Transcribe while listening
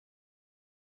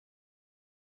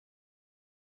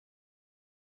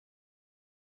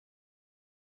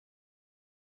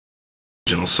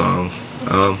original song.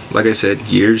 Like I said,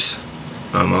 years.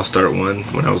 I'll start one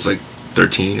when I was like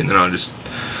 13, and then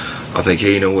I'll think,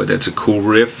 hey, you know what, that's a cool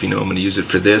riff, you know, I'm going to use it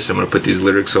for this, I'm going to put these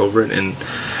lyrics over it, and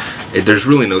there's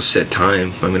really no set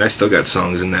time. I mean, I still got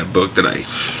songs in that book that I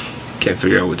can't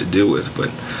figure out what to do with, but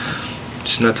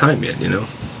it's just not time yet, you know.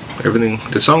 Everything,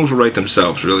 the songs will write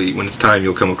themselves, really. When it's time,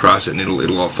 you'll come across it, and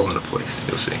it'll all fall into place.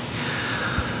 You'll see.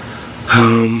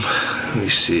 Let me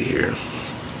see here.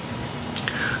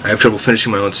 I have trouble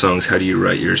finishing my own songs. How do you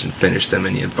write yours and finish them?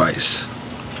 Any advice?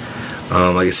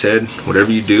 Like I said,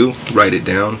 whatever you do, write it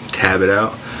down, tab it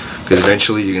out, because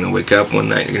eventually you're going to wake up one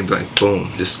night and you're going to be like,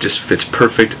 boom, this just fits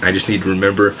perfect. I just need to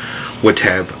remember what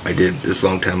tab I did this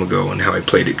long time ago and how I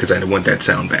played it, because I want that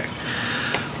sound back.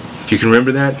 If you can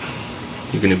remember that,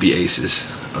 you're going to be aces.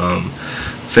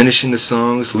 Finishing the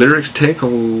songs, lyrics take a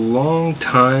long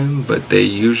time, but they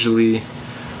usually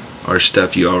are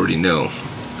stuff you already know.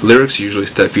 Lyrics are usually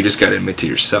stuff you just got to admit to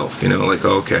yourself, you know, like,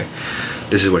 oh, okay,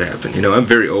 this is what happened. You know, I'm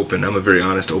very open. I'm a very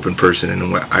honest, open person,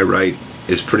 and what I write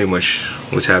is pretty much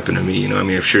what's happened to me. You know, I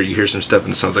mean, I'm sure you hear some stuff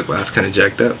and it sounds like, well, that's kind of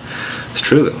jacked up. It's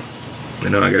true, though. You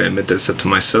know, I got to admit that stuff to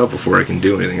myself before I can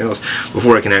do anything else,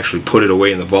 before I can actually put it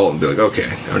away in the vault and be like, okay,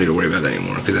 I don't need to worry about that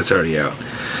anymore, because that's already out.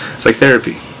 It's like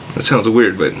therapy. That sounds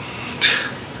weird, but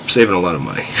I'm saving a lot of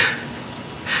money.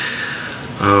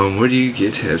 Where do you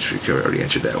get tabs for your cover? I already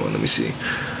answered that one. Let me see.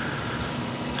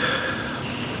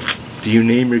 Do you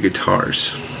name your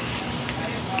guitars?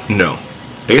 No.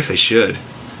 I guess I should.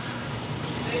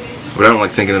 But I don't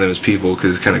like thinking of them as people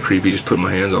because it's kind of creepy just putting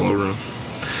my hands all over them.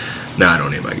 Nah, I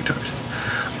don't name my guitars.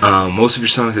 Most of your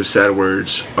songs have sad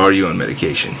words. Are you on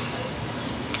medication?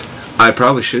 I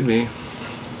probably should be.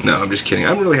 No, I'm just kidding.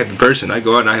 I'm a really happy person. I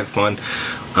go out and I have fun.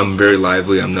 I'm very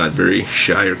lively. I'm not very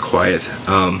shy or quiet.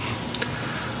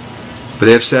 But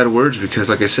they have sad words because,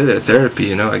 like I said, at therapy,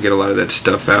 you know, I get a lot of that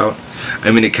stuff out. I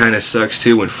mean, it kind of sucks,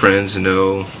 too, when friends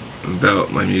know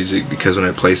about my music, because when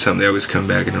I play something, they always come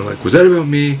back and they're like, was that about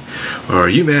me? Or are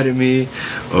you mad at me?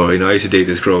 Or, you know, I used to date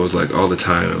this girl, it was like, all the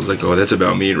time. I was like, oh, that's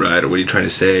about me, right? Or what are you trying to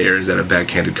say? Or is that a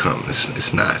backhanded comment?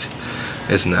 It's not.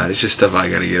 It's not. It's just stuff I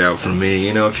got to get out from me.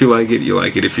 You know, if you like it, you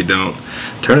like it. If you don't,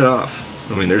 turn it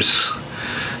off. I mean, just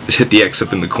hit the X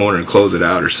up in the corner and close it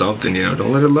out or something, you know.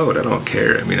 Don't let it load. I don't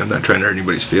care. I mean, I'm not trying to hurt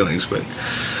anybody's feelings, but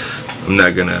I'm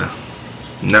not gonna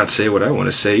not say what I want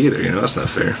to say either, you know. That's not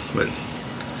fair, but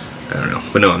I don't know.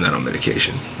 But no, I'm not on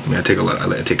medication. I mean, I take a lot.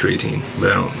 I take creatine,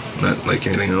 but I don't, not like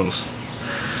anything else.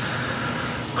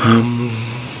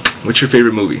 What's your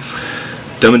favorite movie?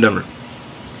 Dumb and Dumber.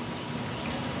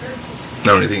 I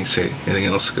don't even say anything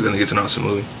else because I think it's an awesome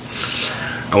movie.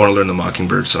 I want to learn the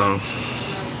Mockingbird song.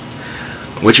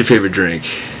 What's your favorite drink?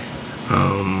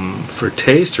 For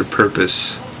taste or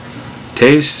purpose?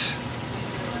 Taste.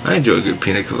 I enjoy a good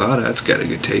pina colada. It's got a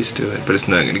good taste to it, but it's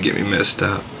not going to get me messed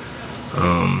up.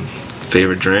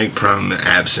 Favorite drink? Probably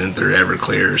absinthe or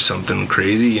Everclear or something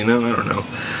crazy, you know? I don't know.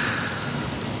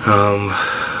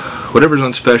 Whatever's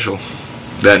on special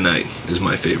that night is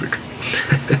my favorite.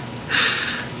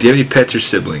 Do you have any pets or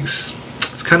siblings?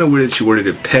 It's kind of weird that you worded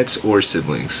it pets or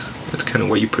siblings. That's kind of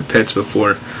why you put pets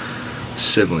before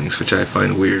siblings, which I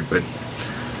find weird, but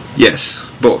yes,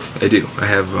 both. I do. I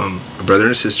have a brother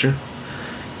and a sister,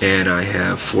 and I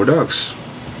have 4 dogs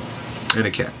and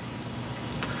a cat.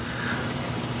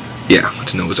 Yeah,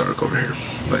 it's Noah's Ark over here.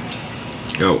 But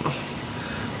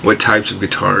what types of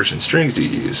guitars and strings do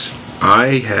you use?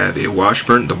 I have a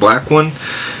Washburn. The black one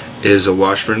is a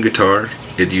Washburn guitar.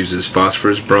 It uses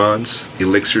phosphorus bronze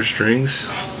elixir strings.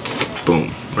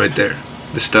 Boom, right there.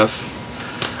 The stuff.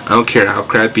 I don't care how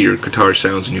crappy your guitar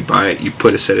sounds when you buy it. You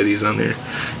put a set of these on there,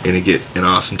 you're gonna get an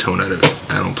awesome tone out of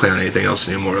it. I don't play on anything else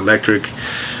anymore. Electric,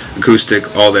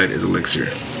 acoustic, all that is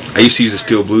elixir. I used to use the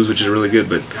steel blues, which is really good,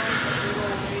 but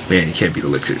man, you can't beat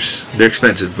elixirs. They're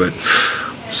expensive, but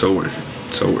so worth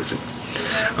it. So worth it.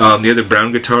 The other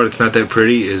brown guitar that's not that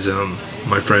pretty is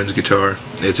my friend's guitar.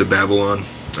 It's a Babylon.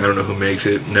 I don't know who makes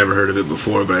it. Never heard of it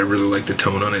before, but I really like the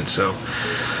tone on it, so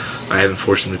I haven't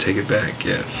forced him to take it back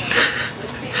yet.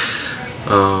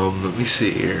 Let me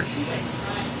see here.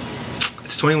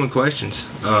 It's 21 questions.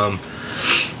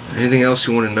 Anything else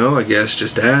you want to know? I guess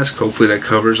just ask. Hopefully that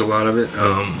covers a lot of it.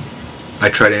 I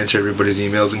try to answer everybody's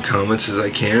emails and comments as I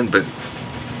can, but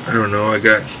I don't know. I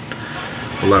got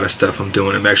a lot of stuff I'm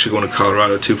doing. I'm actually going to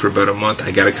Colorado too for about a month.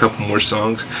 I got a couple more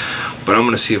songs, but I'm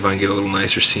going to see if I can get a little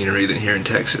nicer scenery than here in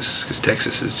Texas, because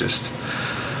Texas is just,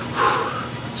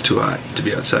 it's too hot to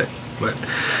be outside. But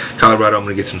Colorado, I'm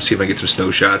going to see if I can get some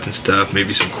snow shots and stuff,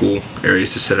 maybe some cool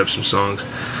areas to set up some songs.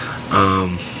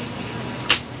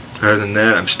 Other than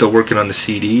that, I'm still working on the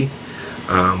CD.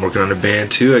 Working on a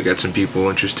band too. I got some people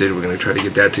interested. We're gonna try to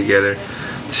get that together.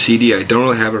 CD, I don't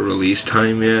really have a release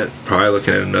time yet. Probably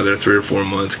looking at another 3 or 4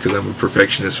 months because I'm a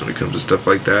perfectionist when it comes to stuff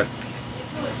like that.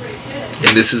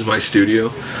 And this is my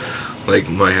studio, like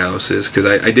my house is, because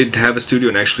I did have a studio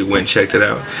and actually went and checked it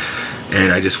out,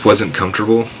 and I just wasn't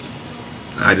comfortable.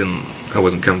 I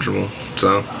wasn't comfortable.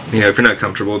 So, you know, if you're not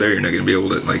comfortable there, you're not gonna be able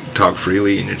to like talk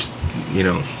freely and you're just, you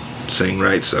know, sing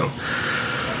right. So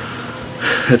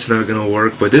that's not gonna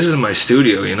work. But this is my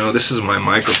studio, you know. This is my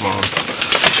microphone.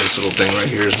 This little thing right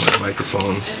here is my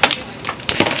microphone.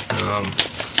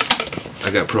 I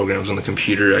got programs on the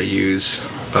computer I use.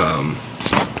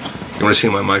 You want to see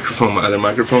my microphone, my other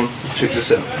microphone? Check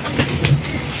this out.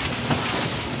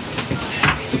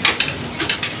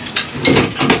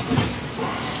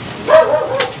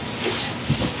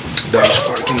 Dog's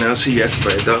barking now, see, you have to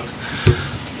buy a dog.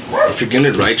 If you're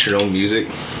gonna write your own music,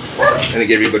 I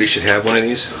think everybody should have one of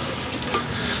these.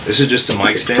 This is just a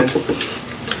mic stand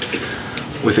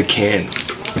with a can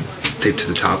taped to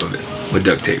the top of it with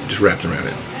duct tape just wrapped around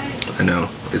it. I know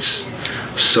it's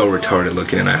so retarded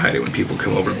looking and I hide it when people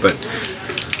come over, but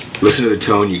listen to the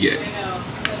tone you get.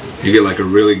 You get like a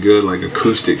really good like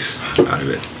acoustics out of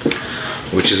it,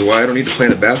 which is why I don't need to play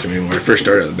in the bathroom anymore. I first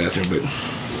started out in the bathroom, but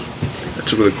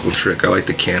that's a really cool trick. I like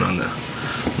the can on the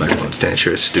microphone stand.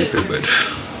 Sure, it's stupid, but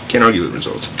can't argue with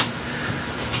results.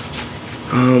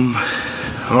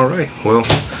 Alright, well,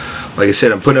 like I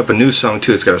said, I'm putting up a new song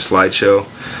too. It's got a slideshow.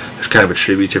 It's kind of a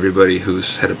tribute to everybody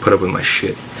who's had to put up with my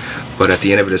shit. But at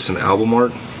the end of it is some album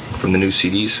art from the new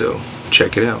CD, so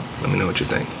check it out. Let me know what you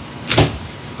think.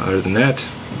 Other than that,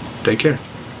 take care.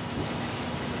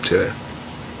 See you later.